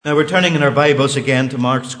Now we're turning in our Bibles again to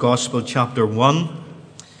Mark's Gospel chapter 1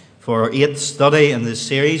 for our 8th study in this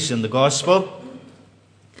series in the Gospel.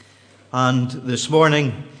 And this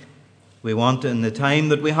morning we want, in the time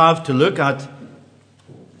that we have, to look at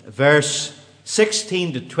verse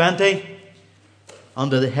 16 to 20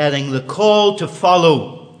 under the heading, The Call to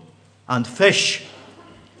Follow and Fish.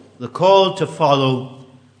 The Call to Follow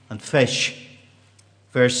and Fish.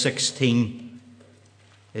 Verse 16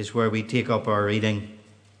 is where we take up our reading.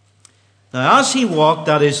 Now, as he walked,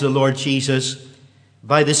 that is the Lord Jesus,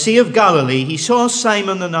 by the Sea of Galilee, he saw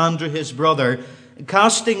Simon and Andrew his brother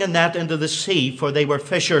casting a net into the sea, for they were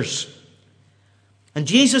fishers. And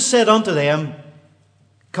Jesus said unto them,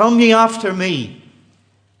 Come ye after me,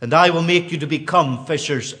 and I will make you to become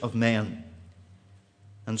fishers of men.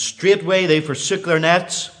 And straightway they forsook their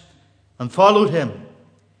nets and followed him.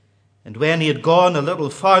 And when he had gone a little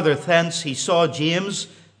farther thence, he saw James,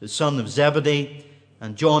 the son of Zebedee,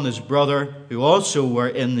 and John his brother, who also were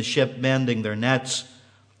in the ship mending their nets.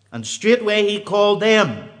 And straightway he called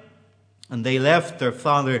them. And they left their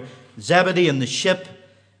father Zebedee in the ship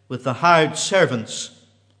with the hired servants,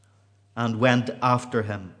 and went after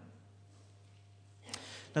him.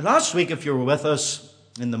 Now last week, if you were with us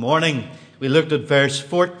in the morning, we looked at verse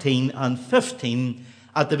 14 and 15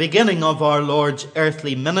 at the beginning of our Lord's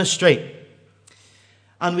earthly ministry.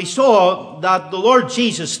 And we saw that the Lord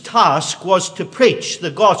Jesus' task was to preach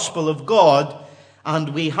the gospel of God, and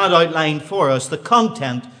we had outlined for us the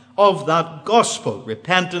content of that gospel,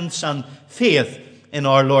 repentance and faith in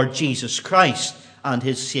our Lord Jesus Christ and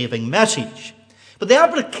his saving message. But the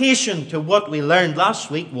application to what we learned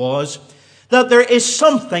last week was that there is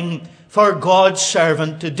something for God's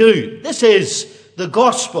servant to do. This is the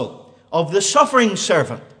gospel of the suffering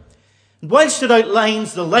servant. And whilst it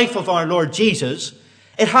outlines the life of our Lord Jesus,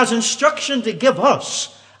 it has instruction to give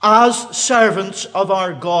us as servants of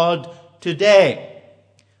our God today.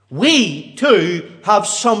 We, too, have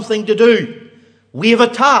something to do. We have a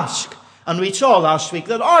task. And we saw last week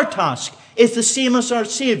that our task is the same as our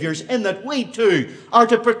Saviour's, in that we, too, are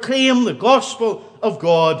to proclaim the gospel of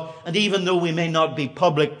God. And even though we may not be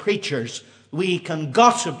public preachers, we can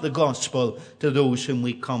gossip the gospel to those whom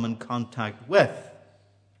we come in contact with.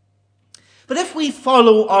 But if we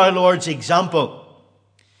follow our Lord's example,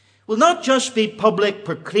 we'll not just be public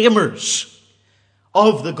proclaimers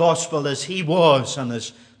of the gospel as he was, and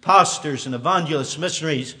as pastors and evangelists,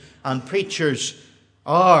 missionaries and preachers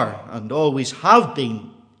are and always have been,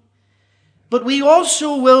 but we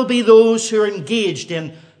also will be those who are engaged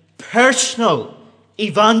in personal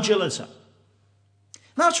evangelism.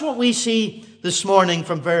 That's what we see this morning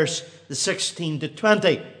from verse 16 to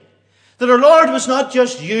 20. That our Lord was not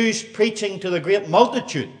just used preaching to the great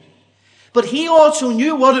multitude, but he also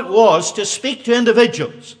knew what it was to speak to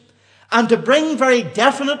individuals and to bring very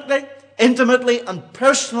definitely, intimately, and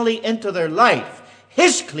personally into their life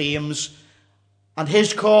his claims and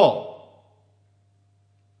his call.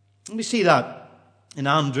 And we see that in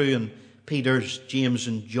Andrew and Peter's, James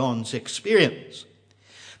and John's experience.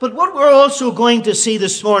 But what we're also going to see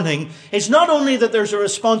this morning is not only that there's a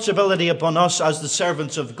responsibility upon us as the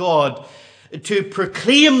servants of God to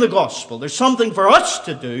proclaim the gospel. There's something for us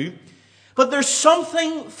to do. But there's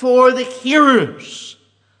something for the hearers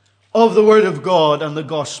of the Word of God and the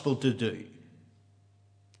gospel to do.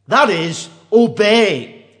 That is,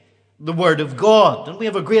 obey the Word of God. And we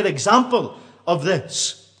have a great example of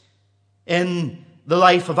this in the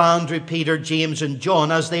life of Andrew, Peter, James, and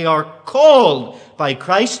John, as they are called by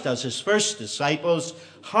Christ as his first disciples,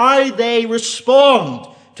 how they respond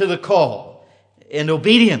to the call in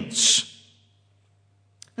obedience.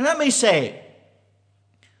 And let me say,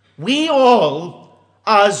 we all,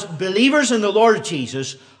 as believers in the Lord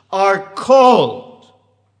Jesus, are called.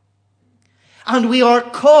 And we are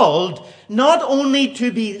called not only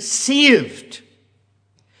to be saved,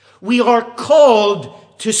 we are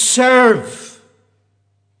called to serve.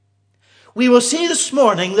 We will see this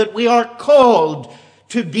morning that we are called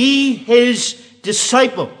to be his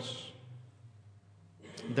disciples.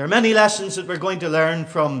 There are many lessons that we're going to learn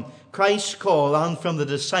from Christ's call and from the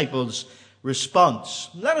disciples' response.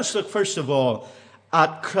 Let us look first of all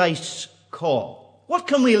at Christ's call. What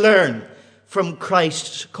can we learn from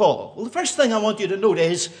Christ's call? Well, the first thing I want you to note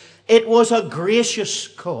is it was a gracious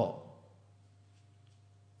call.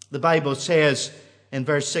 The Bible says in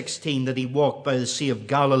verse 16 that he walked by the Sea of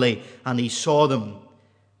Galilee and he saw them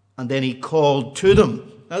and then he called to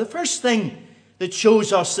them. Now, the first thing that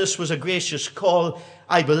shows us this was a gracious call,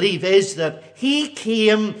 I believe, is that he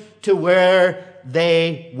came to where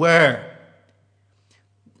they were.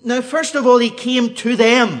 Now, first of all, he came to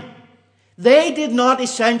them. They did not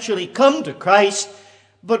essentially come to Christ,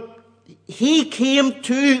 but he came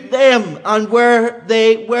to them and where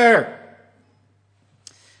they were.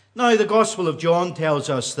 Now, the Gospel of John tells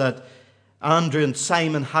us that Andrew and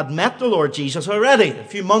Simon had met the Lord Jesus already a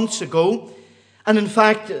few months ago. And in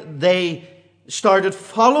fact, they started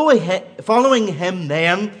following him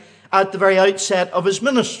then at the very outset of his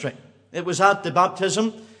ministry. It was at the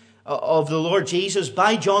baptism of the Lord Jesus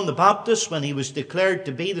by John the Baptist when he was declared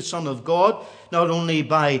to be the Son of God, not only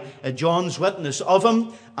by John's witness of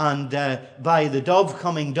him and by the dove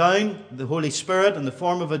coming down, the Holy Spirit in the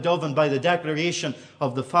form of a dove, and by the declaration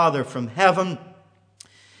of the Father from heaven.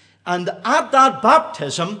 And at that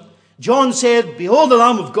baptism, John said, "Behold the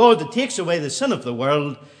Lamb of God that takes away the sin of the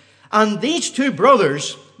world." And these two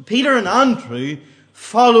brothers, Peter and Andrew,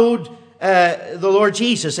 followed the Lord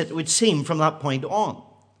Jesus, it would seem, from that point on.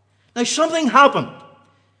 Now, something happened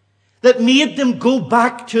that made them go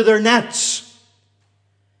back to their nets.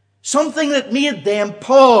 Something that made them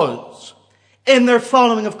pause in their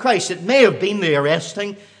following of Christ. It may have been the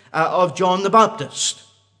arresting of John the Baptist.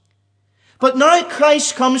 But now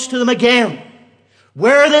Christ comes to them again,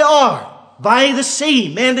 where they are, by the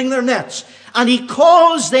sea, mending their nets. And he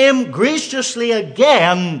calls them graciously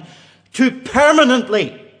again to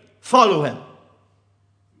permanently follow him.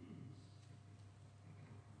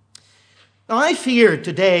 Now, I fear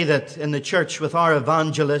today that in the church, with our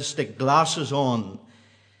evangelistic glasses on,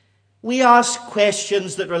 we ask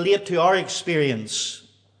questions that relate to our experience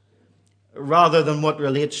rather than what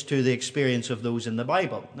relates to the experience of those in the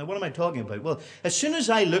Bible. Now, what am I talking about? Well, as soon as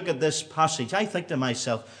I look at this passage, I think to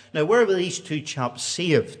myself, now, where were these two chaps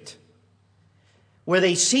saved? Were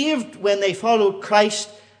they saved when they followed Christ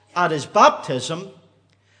at his baptism?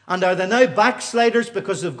 And are they now backsliders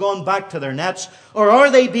because they've gone back to their nets? Or are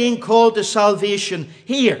they being called to salvation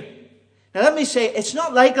here? Now, let me say, it's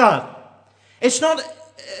not like that. It's not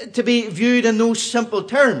to be viewed in those simple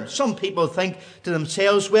terms. Some people think to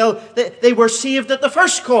themselves, well, they were saved at the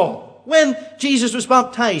first call, when Jesus was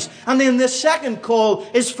baptized. And then the second call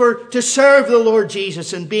is to serve the Lord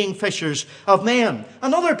Jesus in being fishers of men.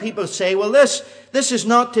 And other people say, well, this is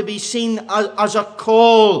not to be seen as a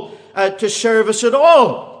call to service at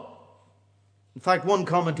all. In fact, one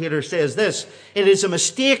commentator says this: it is a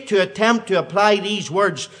mistake to attempt to apply these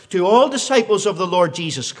words to all disciples of the Lord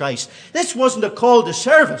Jesus Christ. This wasn't a call to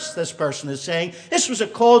service, this person is saying. This was a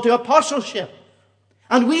call to apostleship.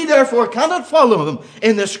 And we therefore cannot follow them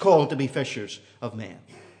in this call to be fishers of men.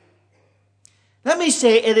 Let me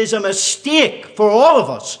say, it is a mistake for all of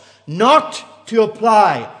us not to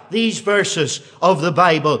apply these verses of the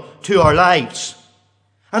Bible to our lives.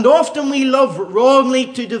 And often we love wrongly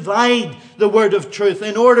to divide the word of truth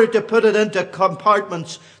in order to put it into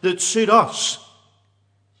compartments that suit us.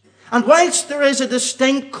 And whilst there is a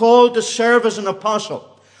distinct call to serve as an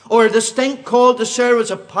apostle, or a distinct call to serve as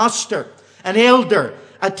a pastor, an elder,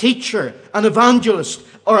 a teacher, an evangelist,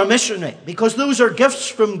 or a missionary, because those are gifts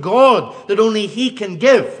from God that only he can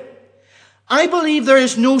give, I believe there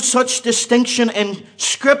is no such distinction in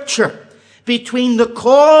Scripture between the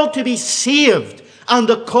call to be saved and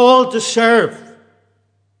the call to serve.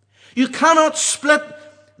 You cannot split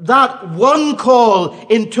that one call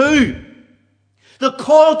in two. The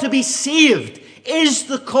call to be saved is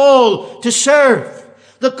the call to serve.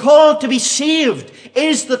 The call to be saved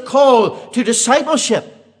is the call to discipleship.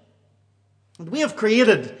 And we have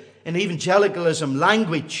created in evangelicalism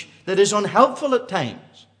language that is unhelpful at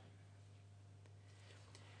times.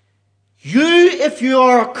 You, if you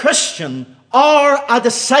are a Christian, are a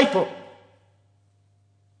disciple.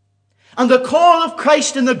 And the call of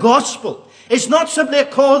Christ in the gospel is not simply a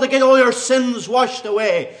call to get all your sins washed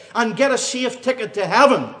away and get a safe ticket to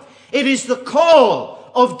heaven. It is the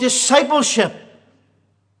call of discipleship.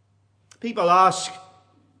 People ask,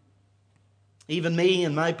 even me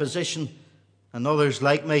in my position and others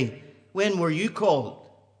like me, when were you called?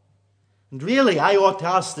 And really, I ought to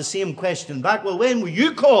ask the same question back. Well, when were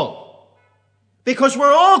you called? Because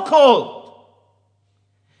we're all called.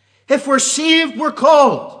 If we're saved, we're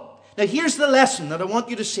called. Now, here's the lesson that I want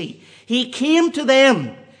you to see. He came to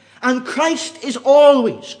them, and Christ is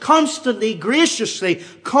always, constantly, graciously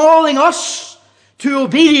calling us to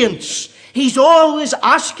obedience. He's always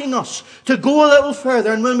asking us to go a little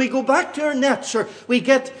further. And when we go back to our nets or we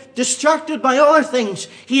get distracted by other things,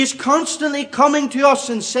 he is constantly coming to us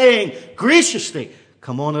and saying, graciously,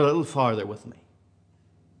 come on a little farther with me.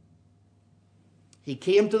 He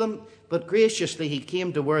came to them, but graciously he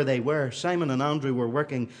came to where they were. Simon and Andrew were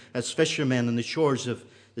working as fishermen on the shores of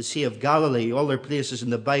the Sea of Galilee. Other places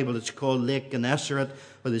in the Bible it's called Lake Gennesaret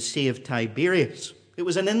or the Sea of Tiberias. It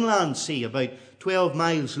was an inland sea, about 12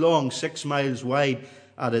 miles long, 6 miles wide,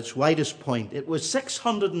 at its widest point. It was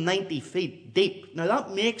 690 feet deep. Now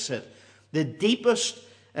that makes it the deepest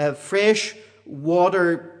fresh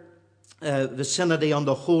water vicinity on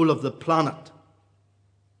the whole of the planet.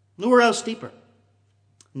 Nowhere else deeper.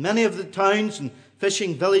 Many of the towns and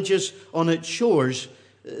fishing villages on its shores,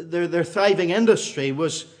 their thriving industry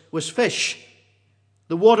was fish.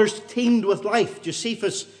 The waters teemed with life.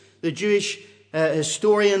 Josephus, the Jewish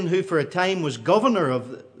historian who for a time was governor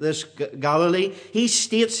of this Galilee, he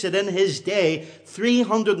states that in his day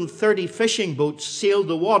 330 fishing boats sailed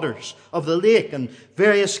the waters of the lake, and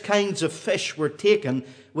various kinds of fish were taken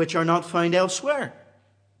which are not found elsewhere.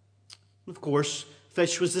 Of course,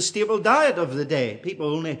 fish was the staple diet of the day.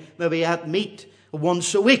 People only maybe ate meat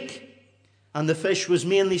once a week, and the fish was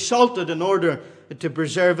mainly salted in order to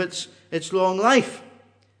preserve its long life.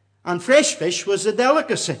 And fresh fish was a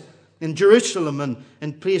delicacy in Jerusalem and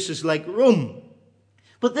in places like Rome.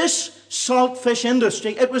 But this salt fish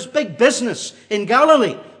industry, it was big business in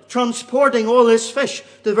Galilee, transporting all this fish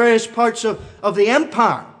to various parts of the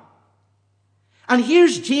empire. And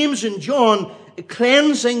here's James and John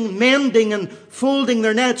cleansing, mending, and folding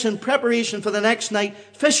their nets in preparation for the next night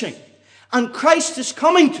fishing. And Christ is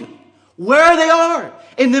coming to them where they are,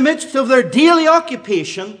 in the midst of their daily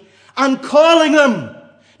occupation, and calling them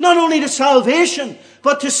not only to salvation,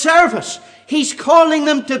 but to service. He's calling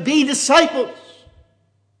them to be disciples.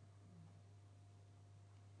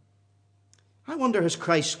 I wonder, has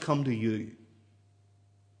Christ come to you,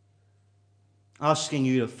 asking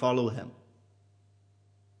you to follow him?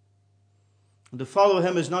 And to follow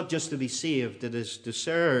him is not just to be saved, it is to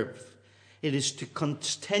serve. It is to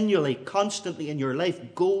continually, constantly in your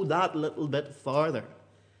life go that little bit farther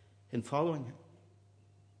in following him.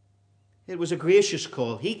 It was a gracious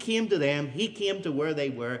call. He came to them. He came to where they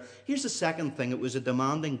were. Here's the second thing. It was a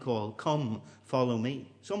demanding call. Come, follow me.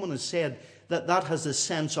 Someone has said that has the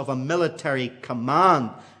sense of a military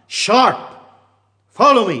command. Sharp.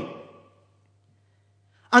 Follow me.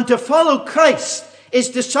 And to follow Christ is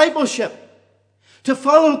discipleship. To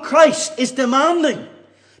follow Christ is demanding,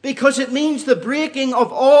 because it means the breaking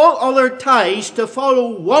of all other ties to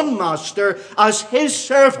follow one master as his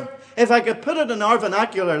servant. If I could put it in our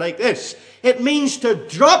vernacular like this, it means to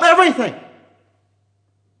drop everything.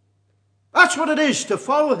 That's what it is to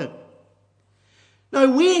follow him. Now,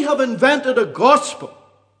 we have invented a gospel,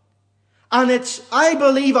 and it's, I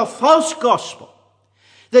believe, a false gospel,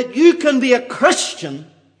 that you can be a Christian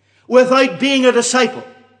without being a disciple.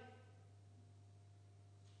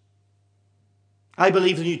 I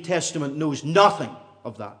believe the New Testament knows nothing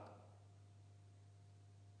of that.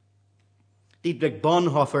 Dietrich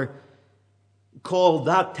Bonhoeffer called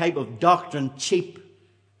that type of doctrine cheap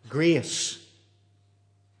grace.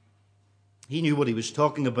 He knew what he was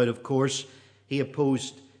talking about, of course. He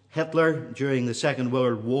opposed Hitler during the Second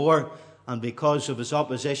World War, and because of his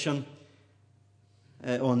opposition,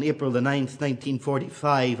 on April the 9th,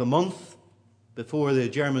 1945, a month before the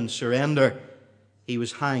German surrender, he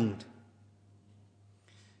was hanged.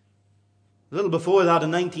 A little before that,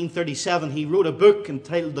 in 1937, he wrote a book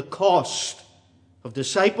entitled The Cost of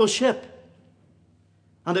Discipleship.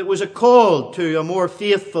 And it was a call to a more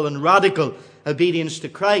faithful and radical obedience to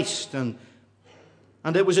Christ. And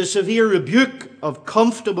it was a severe rebuke of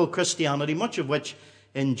comfortable Christianity, much of which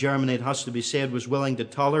in Germany, it has to be said, was willing to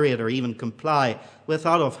tolerate or even comply with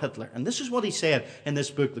that of Hitler. And this is what he said in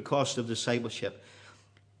this book, The Cost of Discipleship.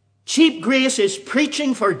 Cheap grace is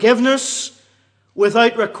preaching forgiveness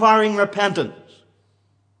without requiring repentance.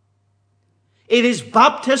 It is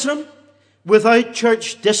baptism without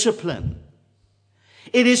church discipline.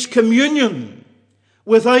 It is communion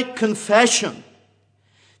without confession.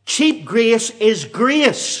 Cheap grace is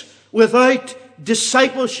grace without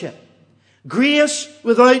discipleship. Grace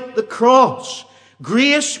without the cross.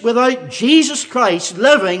 Grace without Jesus Christ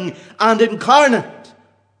living and incarnate.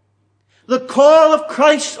 The call of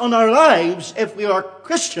Christ on our lives, if we are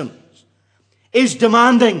Christians, is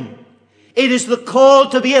demanding. It is the call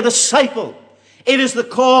to be a disciple. It is the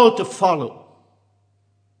call to follow.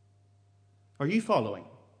 Are you following?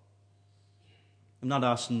 I'm not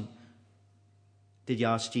asking, did you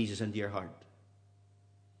ask Jesus into your heart?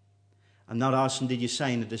 I'm not asking, did you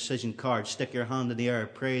sign a decision card, stick your hand in the air,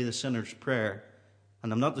 pray the sinner's prayer?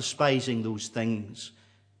 And I'm not despising those things.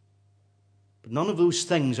 But none of those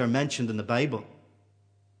things are mentioned in the Bible.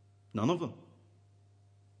 None of them.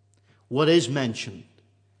 What is mentioned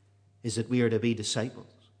is that we are to be disciples.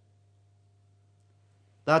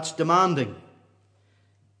 That's demanding.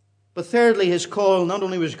 But thirdly, his call not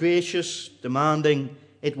only was gracious, demanding,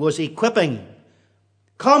 it was equipping.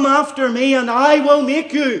 Come after me and I will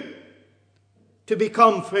make you to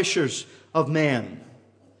become fishers of men.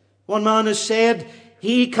 One man has said,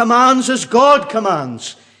 he commands as God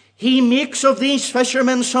commands. He makes of these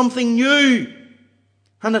fishermen something new.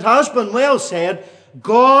 And it has been well said,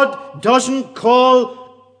 God doesn't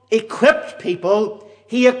call equipped people,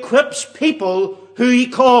 He equips people who He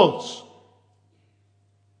calls.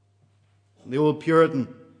 The old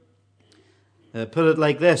Puritan put it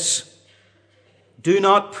like this: do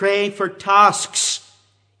not pray for tasks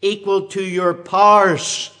equal to your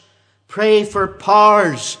powers. Pray for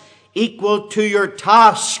powers equal to your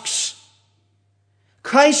tasks.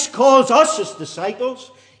 Christ calls us as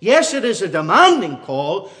disciples. Yes, it is a demanding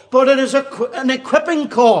call, but it is an equipping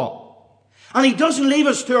call. And He doesn't leave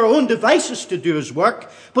us to our own devices to do His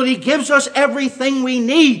work, but He gives us everything we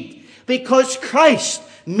need, because Christ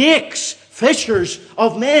makes fishers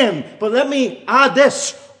of men. But let me add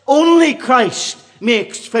this: only Christ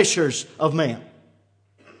makes fishers of men.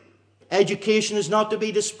 Education is not to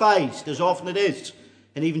be despised, as often it is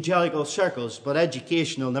in evangelical circles, but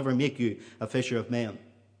education will never make you a fisher of men.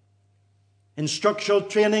 Instructional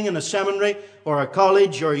training in a seminary or a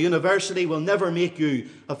college or a university will never make you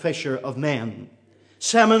a fisher of men.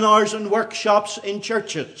 Seminars and workshops in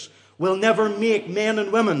churches will never make men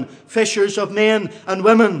and women fishers of men and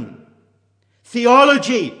women.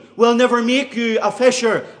 Theology will never make you a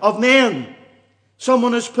fisher of men.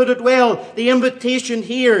 Someone has put it well. The invitation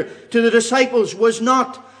here to the disciples was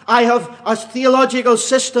not, I have a theological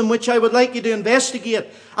system which I would like you to investigate.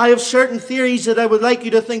 I have certain theories that I would like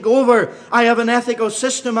you to think over. I have an ethical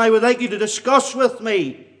system I would like you to discuss with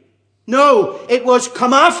me. No, it was,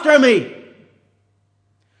 come after me.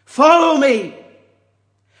 Follow me.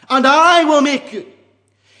 And I will make you.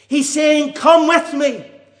 He's saying, come with me.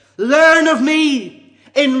 Learn of me.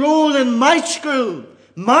 Enroll in my school,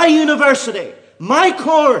 my university, my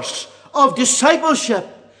course of discipleship,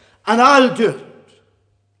 and I'll do it.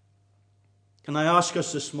 Can I ask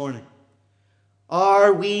us this morning,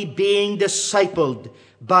 are we being discipled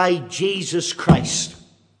by Jesus Christ?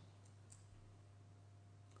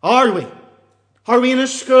 Are we? Are we in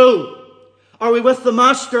His school? Are we with the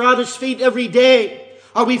Master at His feet every day?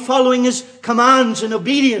 Are we following His commands in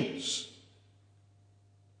obedience?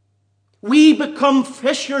 We become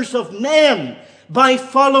fishers of men by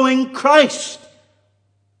following Christ.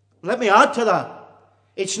 Let me add to that.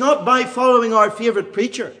 It's not by following our favorite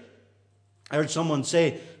preacher. I heard someone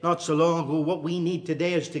say not so long ago, what we need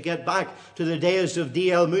today is to get back to the days of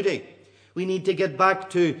D.L. Moody. We need to get back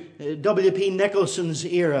to W.P. Nicholson's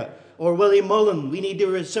era, or Willie Mullen. We need to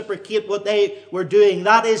reciprocate what they were doing.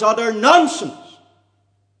 That is utter nonsense.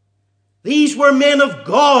 These were men of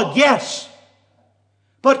God, yes.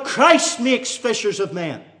 But Christ makes fishers of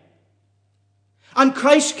men. And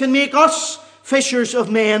Christ can make us fishers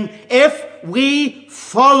of men if we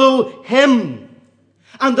follow Him.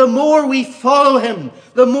 And the more we follow Him,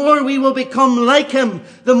 the more we will become like Him,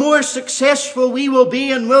 the more successful we will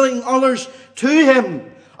be in winning others to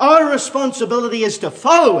Him. Our responsibility is to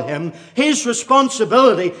follow Him. His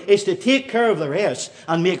responsibility is to take care of the rest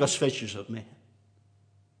and make us fishers of men.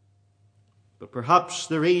 But perhaps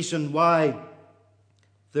the reason why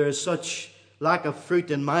there is such lack of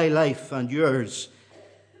fruit in my life and yours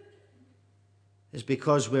is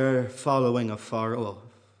because we're following afar off.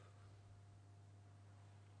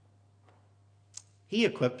 He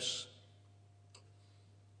equips,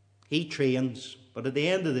 He trains, but at the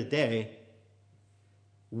end of the day,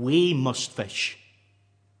 we must fish.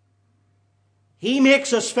 He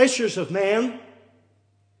makes us fishers of men,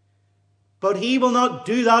 but He will not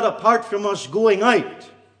do that apart from us going out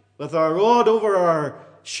with our rod over our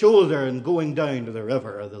shoulder and going down to the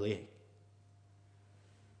river or the lake.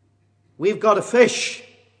 We've got to fish.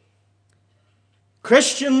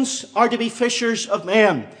 Christians are to be fishers of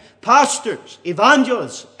men. Pastors,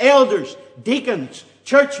 evangelists, elders, deacons,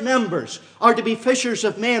 church members are to be fishers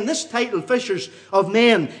of men. This title, fishers of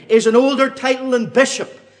men, is an older title than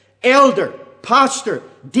bishop, elder, pastor,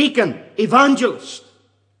 deacon, evangelist.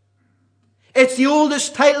 It's the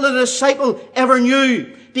oldest title a disciple ever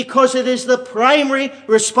knew, because it is the primary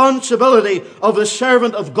responsibility of the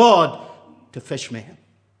servant of God to fish men.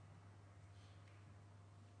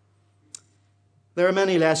 There are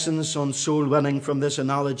many lessons on soul winning from this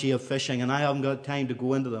analogy of fishing, and I haven't got time to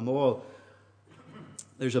go into them all.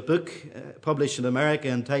 There's a book published in America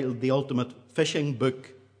entitled The Ultimate Fishing Book.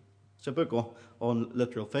 It's a book on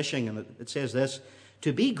literal fishing, and it says this: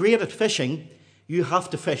 to be great at fishing, you have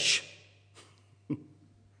to fish.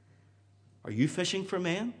 Are you fishing for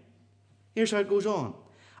men? Here's how it goes on.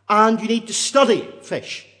 And you need to study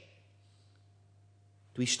fish.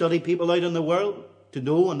 Do we study people out in the world? to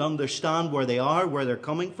know and understand where they are, where they're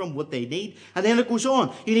coming from, what they need. And then it goes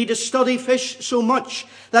on. You need to study fish so much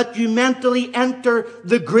that you mentally enter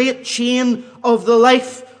the great chain of the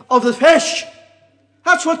life of the fish.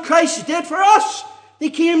 That's what Christ did for us. He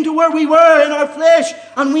came to where we were in our flesh,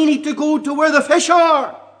 and we need to go to where the fish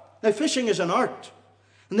are. Now, fishing is an art.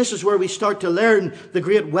 And this is where we start to learn the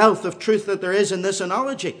great wealth of truth that there is in this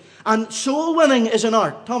analogy. And soul winning is an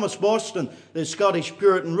art. Thomas Boston, the Scottish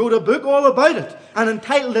Puritan, wrote a book all about it and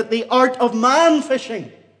entitled it The Art of Man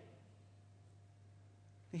Fishing.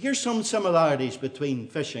 Here's some similarities between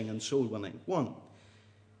fishing and soul winning. One,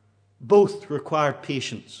 both require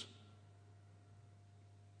patience.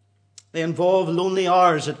 They involve lonely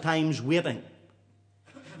hours at times waiting.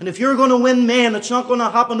 And if you're going to win men, it's not going to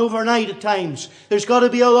happen overnight at times. There's got to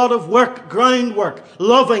be a lot of work, groundwork,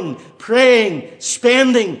 loving, praying,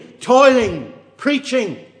 spending, toiling,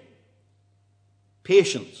 preaching.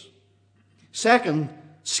 Patience. Second,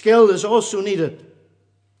 skill is also needed.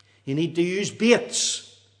 You need to use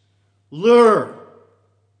baits, lure.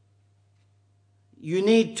 You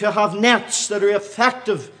need to have nets that are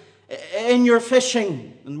effective in your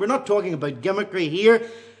fishing. And we're not talking about gimmickry here,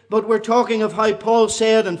 but we're talking of how Paul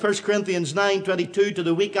said in 1 Corinthians 9:22, to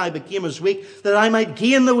the weak I became as weak, that I might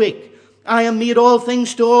gain the weak. I am made all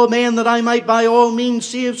things to all men, that I might by all means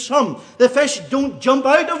save some. The fish don't jump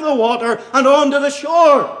out of the water and onto the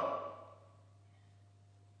shore.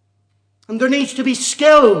 And there needs to be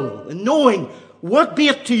skill in knowing what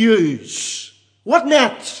bait to use, what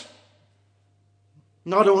net.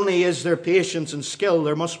 Not only is there patience and skill,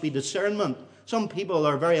 there must be discernment. Some people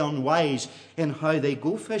are very unwise in how they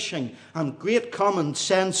go fishing, and great common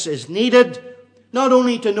sense is needed, not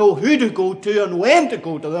only to know who to go to and when to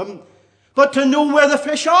go to them, but to know where the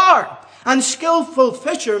fish are. And skillful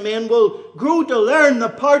fishermen will grow to learn the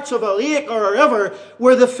parts of a lake or a river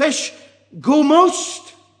where the fish go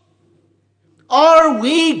most. Are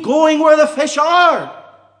we going where the fish are?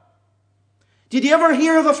 Did you ever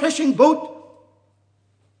hear of a fishing boat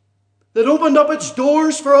that opened up its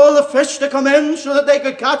doors for all the fish to come in so that they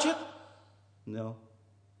could catch it? No.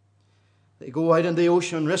 They go out in the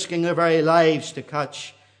ocean risking their very lives to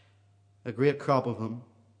catch a great crop of them.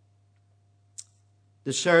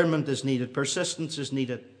 Discernment is needed. Persistence is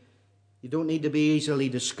needed. You don't need to be easily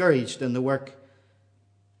discouraged in the work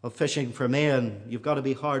of fishing for men. You've got to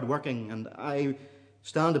be hard working. And I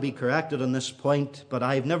stand to be corrected on this point, but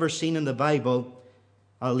I've never seen in the Bible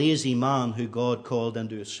a lazy man who God called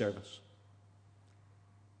into his service.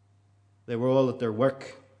 They were all at their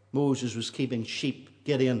work. Moses was keeping sheep.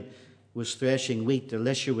 Gideon was threshing wheat.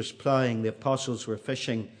 Elisha was plowing. The apostles were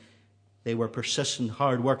fishing. They were persistent,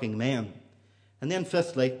 hard-working men. And then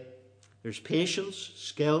fifthly, there's patience,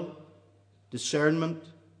 skill, discernment,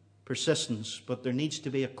 persistence, but there needs to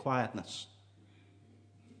be a quietness.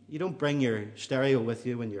 You don't bring your stereo with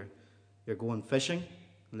you when you're going fishing,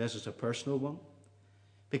 unless it's a personal one,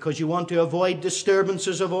 because you want to avoid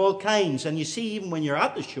disturbances of all kinds. And you see, even when you're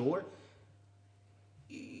at the shore,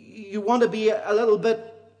 you want to be a little bit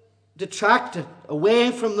detracted, away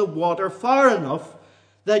from the water, far enough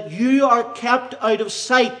that you are kept out of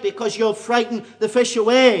sight, because you'll frighten the fish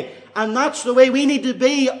away. And that's the way we need to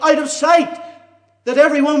be, out of sight, that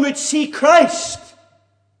everyone would see Christ,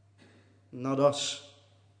 not us.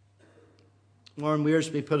 Warren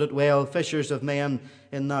Wiersbe put it well: fishers of men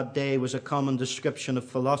in that day was a common description of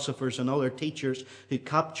philosophers and other teachers who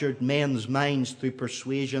captured men's minds through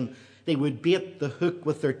persuasion. They would bait the hook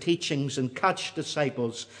with their teachings and catch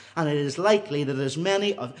disciples. And it is likely that as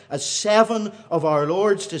many as 7 of our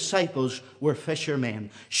Lord's disciples were fishermen.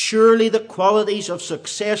 Surely the qualities of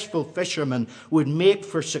successful fishermen would make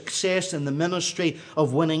for success in the ministry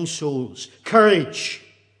of winning souls. Courage,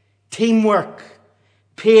 teamwork,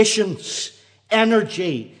 patience,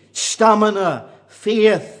 energy, stamina,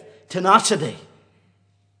 faith, tenacity.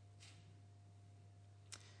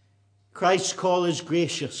 Christ's call is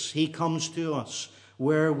gracious. He comes to us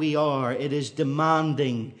where we are. It is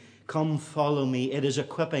demanding. Come follow me. It is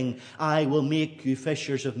equipping. I will make you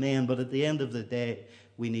fishers of men. But at the end of the day,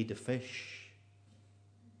 we need to fish.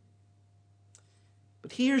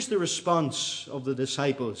 But here's the response of the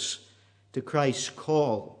disciples to Christ's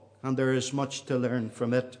call. And there is much to learn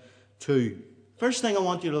from it too. First thing I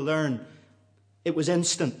want you to learn, it was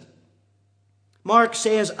instant. Mark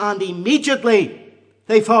says, and immediately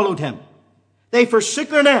they followed him. They forsook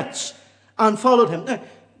their nets and followed him. Now,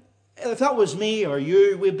 if that was me or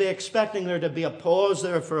you, we'd be expecting there to be a pause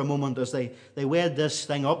there for a moment as they weighed this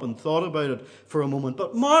thing up and thought about it for a moment.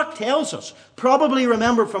 But Mark tells us, probably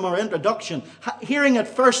remember from our introduction, hearing it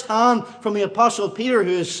firsthand from the Apostle Peter,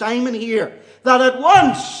 who is Simon here, that at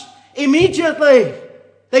once Immediately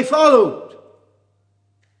they followed.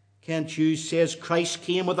 Kent Hughes says Christ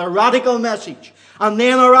came with a radical message and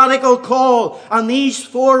then a radical call, and these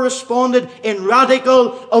four responded in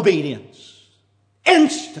radical obedience.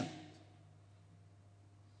 Instant.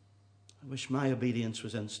 I wish my obedience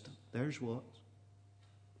was instant. Theirs was.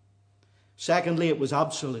 Secondly, it was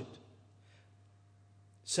absolute.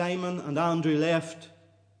 Simon and Andrew left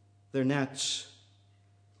their nets.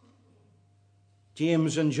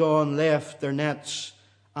 James and John left their nets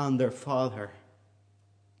and their father.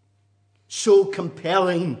 So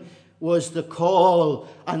compelling was the call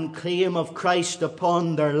and claim of Christ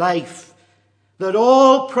upon their life that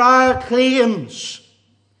all prior claims,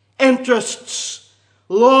 interests,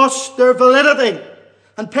 lost their validity.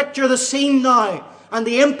 And picture the scene now and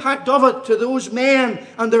the impact of it to those men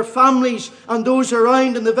and their families and those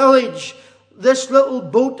around in the village. This little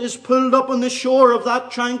boat is pulled up on the shore of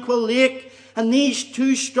that tranquil lake, and these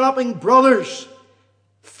two strapping brothers,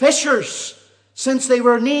 fishers, since they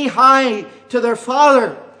were knee-high to their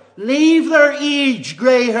father, leave their aged,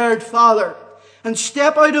 grey-haired father and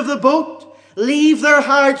step out of the boat, leave their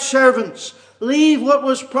hired servants, leave what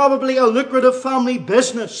was probably a lucrative family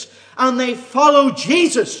business, and they follow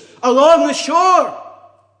Jesus along the shore.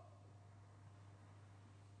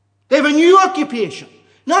 They have a new occupation,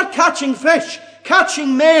 not catching fish,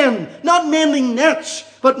 catching men, not mending nets,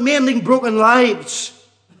 but mending broken lives.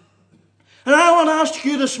 And I want to ask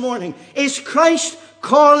you this morning, is Christ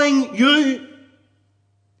calling you?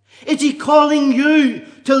 Is He calling you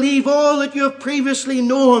to leave all that you have previously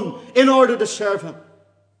known in order to serve Him?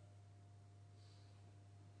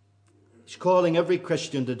 He's calling every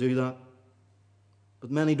Christian to do that.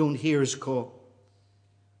 But many don't hear His call.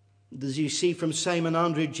 As you see from Simon,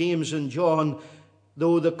 Andrew, James and John,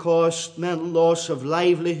 though the cost meant loss of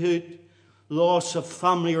livelihood, loss of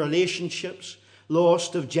family relationships,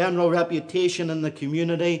 loss of general reputation in the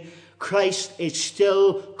community, Christ is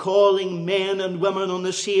still calling men and women on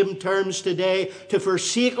the same terms today to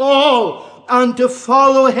forsake all and to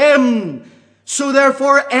follow Him. So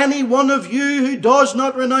therefore, any one of you who does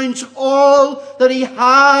not renounce all that he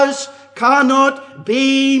has cannot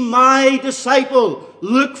be my disciple.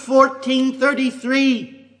 Luke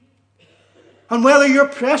 14:33. And whether your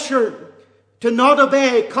pressure to not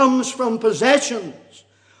obey comes from possessions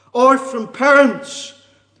or from parents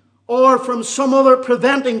or from some other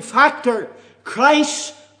preventing factor,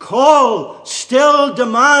 Christ's call still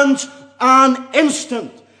demands an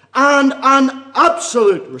instant and an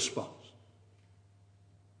absolute response.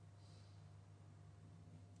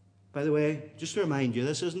 By the way, just to remind you,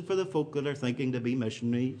 this isn't for the folk that are thinking to be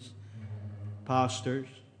missionaries, pastors,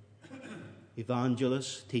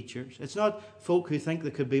 evangelists, teachers. It's not folk who think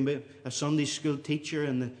they could be a Sunday school teacher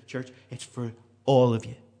in the church. It's for all of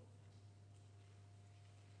you.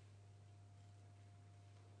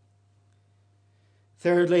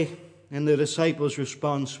 Thirdly, in the disciples'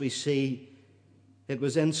 response, we see it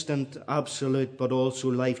was instant, absolute, but also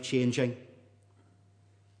life-changing.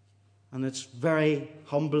 And it's very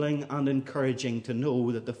humbling and encouraging to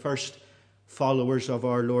know that the first followers of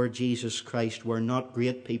our Lord Jesus Christ were not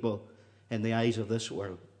great people in the eyes of this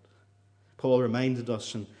world. Paul reminded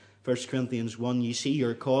us in 1 Corinthians 1, you see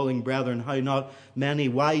your calling, brethren, how not many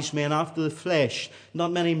wise men after the flesh,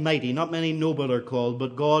 not many mighty, not many noble are called,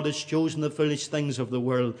 but God has chosen the foolish things of the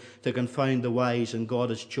world to confound the wise, and God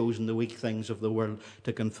has chosen the weak things of the world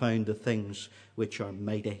to confound the things which are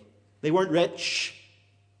mighty. They weren't rich.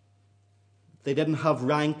 They didn't have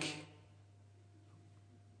rank.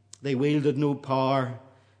 They wielded no power.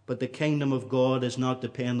 But the kingdom of God is not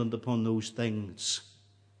dependent upon those things.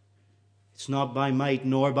 It's not by might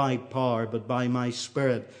nor by power, but by my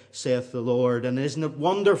Spirit, saith the Lord. And isn't it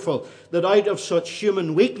wonderful that out of such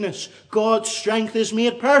human weakness, God's strength is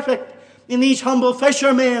made perfect? In these humble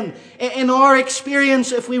fishermen, in our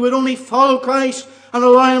experience, if we would only follow Christ and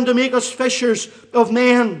allow Him to make us fishers of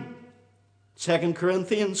men. 2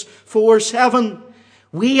 Corinthians 4:7.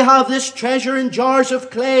 We have this treasure in jars of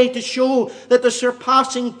clay to show that the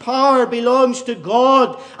surpassing power belongs to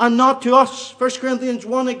God and not to us. 1 Corinthians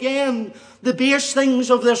 1 again. The base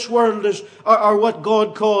things of this world are what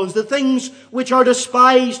God calls. The things which are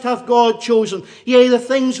despised hath God chosen. Yea, the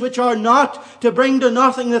things which are not, to bring to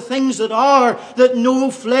nothing the things that are, that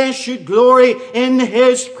no flesh should glory in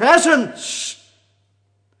His presence.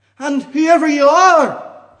 And whoever you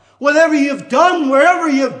are, whatever you've done, wherever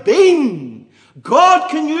you've been, God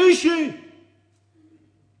can use you.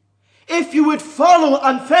 If you would follow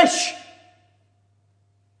and fish.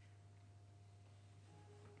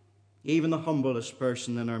 Even the humblest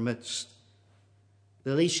person in our midst,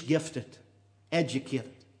 the least gifted,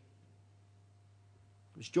 educated,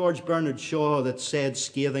 was George Bernard Shaw that said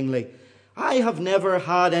scathingly, "I have never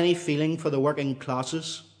had any feeling for the working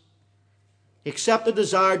classes, except a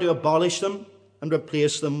desire to abolish them and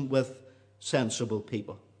replace them with sensible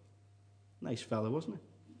people." Nice fellow, wasn't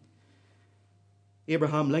he?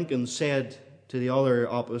 Abraham Lincoln said to the other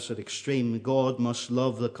opposite extreme, "God must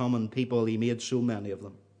love the common people. He made so many of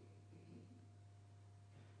them."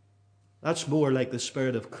 That's more like the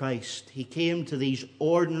Spirit of Christ. He came to these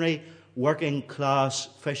ordinary working class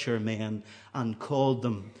fishermen and called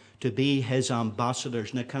them to be his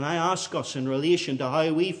ambassadors. Now, can I ask us, in relation to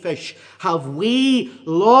how we fish, have we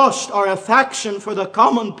lost our affection for the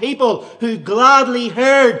common people who gladly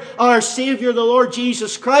heard our Saviour, the Lord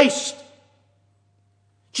Jesus Christ?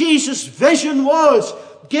 Jesus' vision was,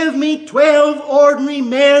 give me 12 ordinary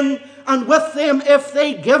men, and with them, if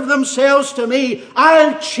they give themselves to me,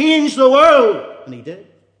 I'll change the world. And he did.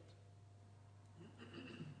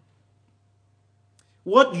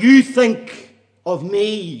 What you think of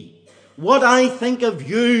me, what I think of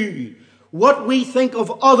you, what we think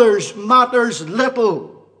of others matters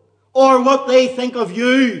little, or what they think of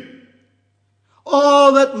you.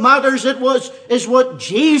 All that matters is what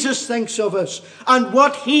Jesus thinks of us and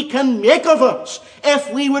what he can make of us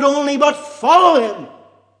if we would only but follow him.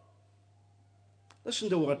 Listen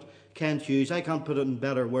to what Kent Hughes, I can't put it in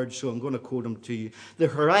better words, so I'm going to quote him to you. The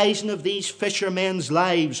horizon of these fishermen's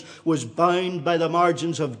lives was bound by the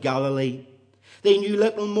margins of Galilee. They knew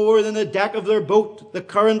little more than the deck of their boat, the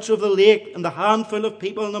currents of the lake, and the handful of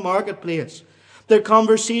people in the marketplace. Their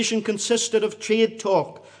conversation consisted of trade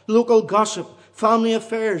talk, local gossip, family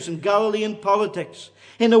affairs, and Galilean politics.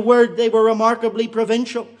 In a word, they were remarkably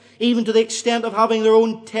provincial, even to the extent of having their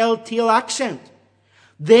own telltale accent.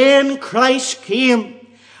 Then Christ came,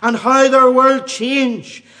 and how their world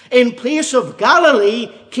changed. In place of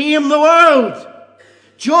Galilee came the world.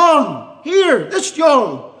 John, here, this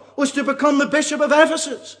John, was to become the Bishop of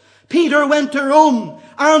Ephesus. Peter went to Rome.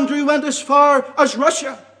 Andrew went as far as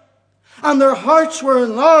Russia. And their hearts were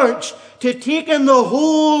enlarged to take in the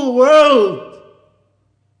whole world.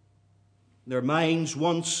 Their minds,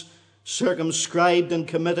 once circumscribed and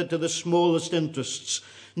committed to the smallest interests,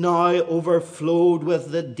 now overflowed with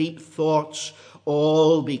the deep thoughts,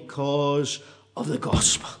 all because of the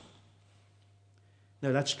gospel. Now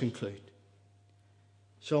let's conclude.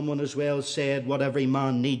 Someone as well said, what every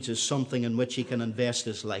man needs is something in which he can invest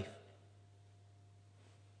his life.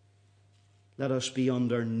 Let us be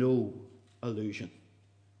under no illusion.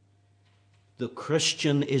 The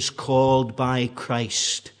Christian is called by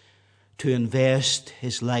Christ to invest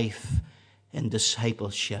his life in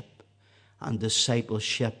discipleship. And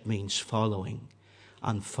discipleship means following.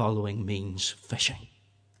 And following means fishing.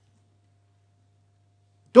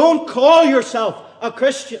 Don't call yourself a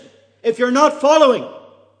Christian if you're not following.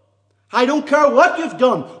 I don't care what you've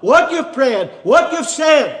done, what you've prayed, what you've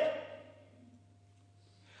said.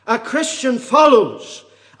 A Christian follows,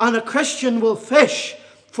 and a Christian will fish,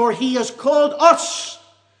 for he has called us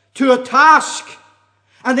to a task.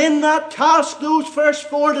 And in that task, those first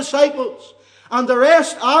 4 disciples and the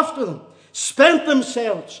rest after them spent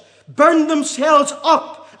themselves, burned themselves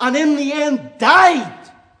up, and in the end died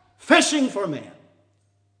fishing for men.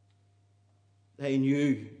 They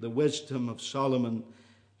knew the wisdom of Solomon,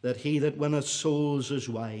 that he that winneth souls is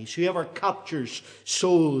wise. Whoever captures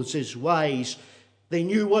souls is wise. They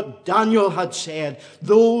knew what Daniel had said.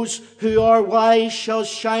 Those who are wise shall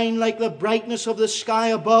shine like the brightness of the sky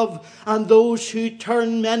above, and those who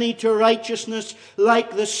turn many to righteousness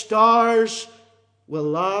like the stars will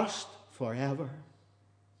last forever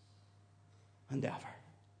and ever.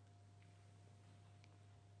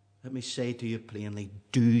 Let me say to you plainly,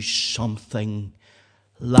 do something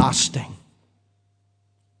lasting,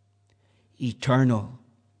 eternal,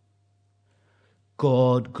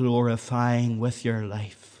 God glorifying with your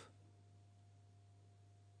life.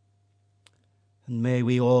 And may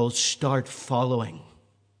we all start following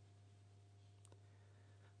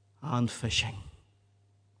and fishing,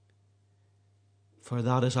 for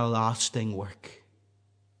that is a lasting work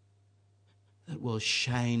that will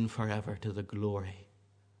shine forever to the glory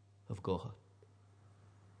of God.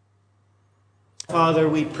 Father,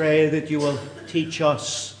 we pray that you will teach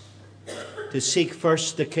us to seek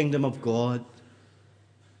first the kingdom of God.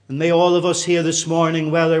 And may all of us here this morning,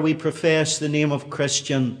 whether we profess the name of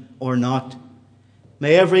Christian or not,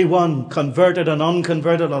 may everyone, converted and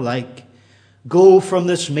unconverted alike, go from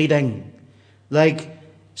this meeting like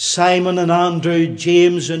Simon and Andrew,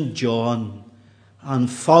 James and John, and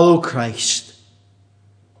follow Christ.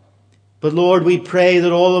 But Lord, we pray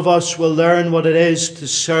that all of us will learn what it is to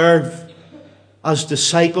serve as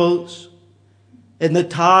disciples in the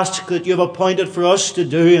task that you have appointed for us to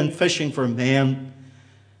do in fishing for men.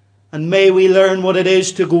 And may we learn what it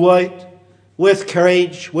is to go out with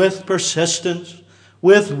courage, with persistence,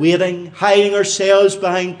 with waiting, hiding ourselves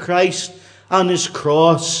behind Christ and His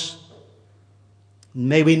cross.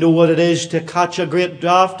 May we know what it is to catch a great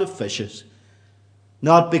draught of fishes,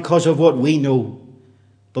 not because of what we know,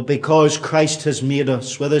 but because Christ has made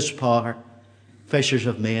us, with His power, fishers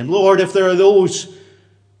of men. Lord, if there are those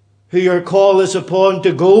who your call is upon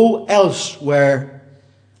to go elsewhere,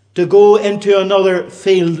 to go into another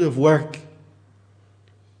field of work,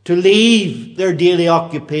 to leave their daily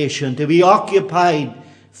occupation, to be occupied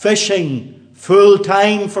fishing full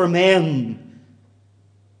time for men,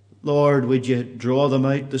 Lord, would you draw them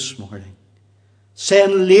out this morning?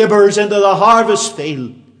 Send labourers into the harvest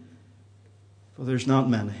field, for there's not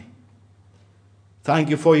many. Thank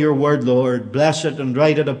you for your word, Lord. Bless it and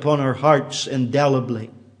write it upon our hearts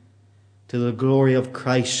indelibly. To the glory of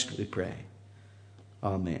Christ, we pray.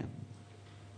 Amen.